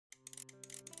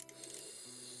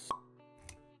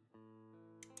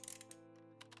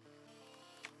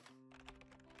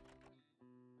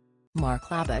Mark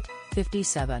Labbett,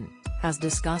 57, has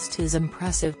discussed his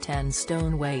impressive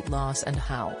 10-stone weight loss and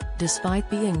how, despite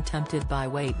being tempted by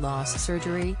weight loss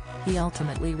surgery, he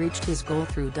ultimately reached his goal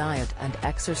through diet and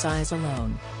exercise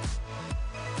alone.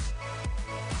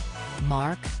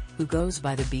 Mark, who goes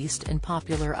by the Beast in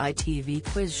popular ITV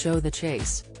quiz show The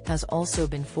Chase, has also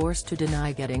been forced to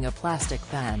deny getting a plastic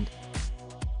band.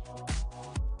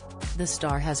 The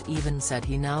star has even said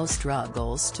he now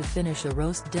struggles to finish a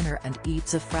roast dinner and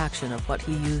eats a fraction of what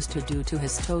he used to due to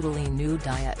his totally new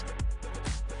diet.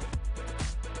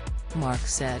 Mark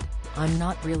said, "I'm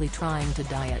not really trying to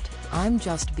diet, I'm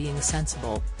just being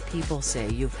sensible. People say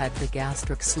you've had the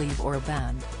gastric sleeve or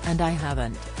band, and I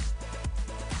haven't.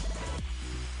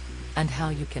 And how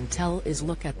you can tell is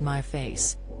look at my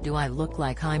face, do I look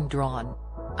like I'm drawn?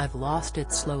 I've lost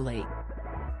it slowly."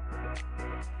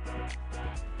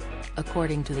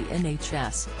 According to the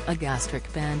NHS, a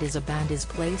gastric band is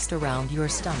placed around your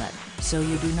stomach, so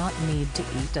you do not need to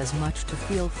eat as much to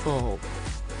feel full.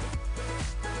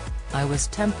 "I was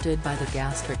tempted by the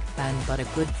gastric band, but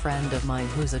a good friend of mine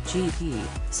who's a GP,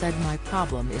 said my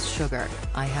problem is sugar,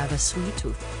 I have a sweet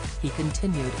tooth," he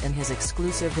continued in his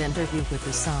exclusive interview with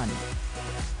The Sun.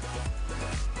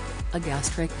 "A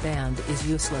gastric band is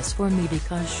useless for me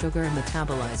because sugar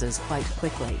metabolizes quite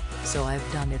quickly, so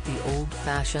I've done it the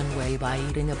old-fashioned way by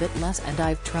eating a bit less, and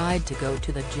I've tried to go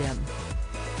to the gym."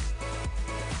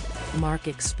 Mark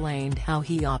explained how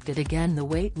he opted against the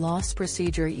weight loss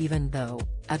procedure even though,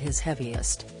 at his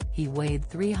heaviest, he weighed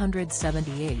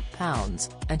 378 pounds,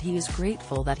 and he is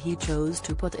grateful that he chose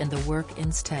to put in the work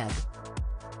instead.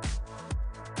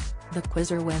 The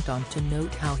quizzer went on to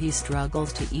note how he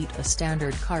struggles to eat a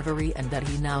standard carvery and that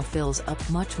he now fills up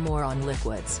much more on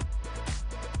liquids.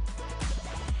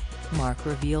 Mark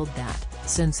revealed that,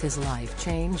 since his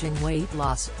life-changing weight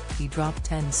loss, he dropped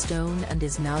 10 stone and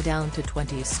is now down to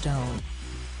 20 stone.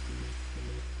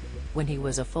 When he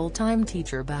was a full-time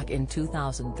teacher back in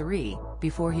 2003,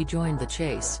 before he joined The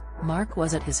Chase, Mark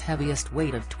was at his heaviest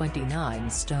weight of 29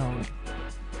 stone.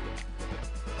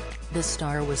 The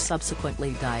star was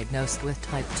subsequently diagnosed with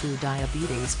type 2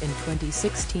 diabetes in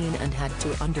 2016 and had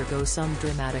to undergo some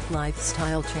dramatic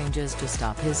lifestyle changes to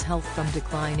stop his health from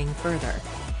declining further.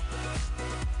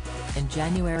 In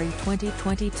January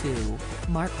 2022,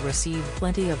 Mark received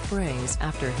plenty of praise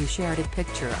after he shared a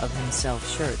picture of himself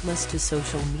shirtless to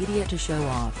social media to show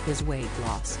off his weight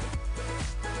loss.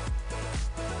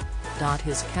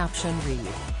 His caption read,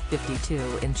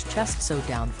 "52-inch chest so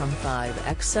down from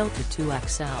 5XL to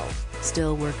 2XL,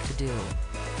 still work to do.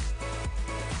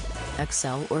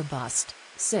 XL or bust,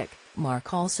 sick."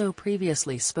 Mark also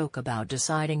previously spoke about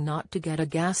deciding not to get a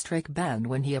gastric band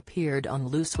when he appeared on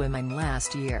Loose Women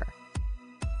last year.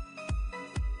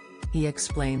 He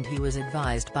explained he was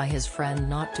advised by his friend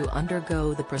not to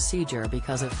undergo the procedure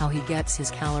because of how he gets his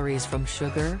calories from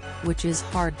sugar, which is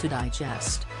hard to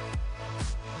digest.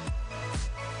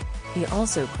 He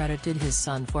also credited his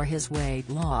son for his weight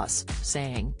loss,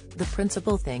 saying, "The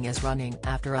principal thing is running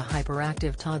after a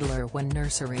hyperactive toddler when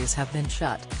nurseries have been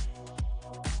shut.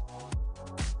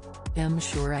 I'm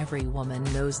sure every woman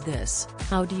knows this,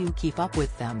 how do you keep up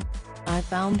with them? I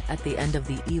found at the end of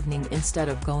the evening instead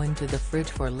of going to the fridge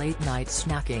for late-night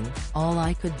snacking, all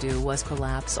I could do was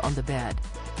collapse on the bed."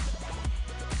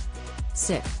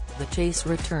 The Chase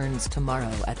returns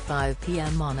tomorrow at 5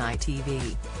 p.m. on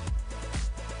ITV.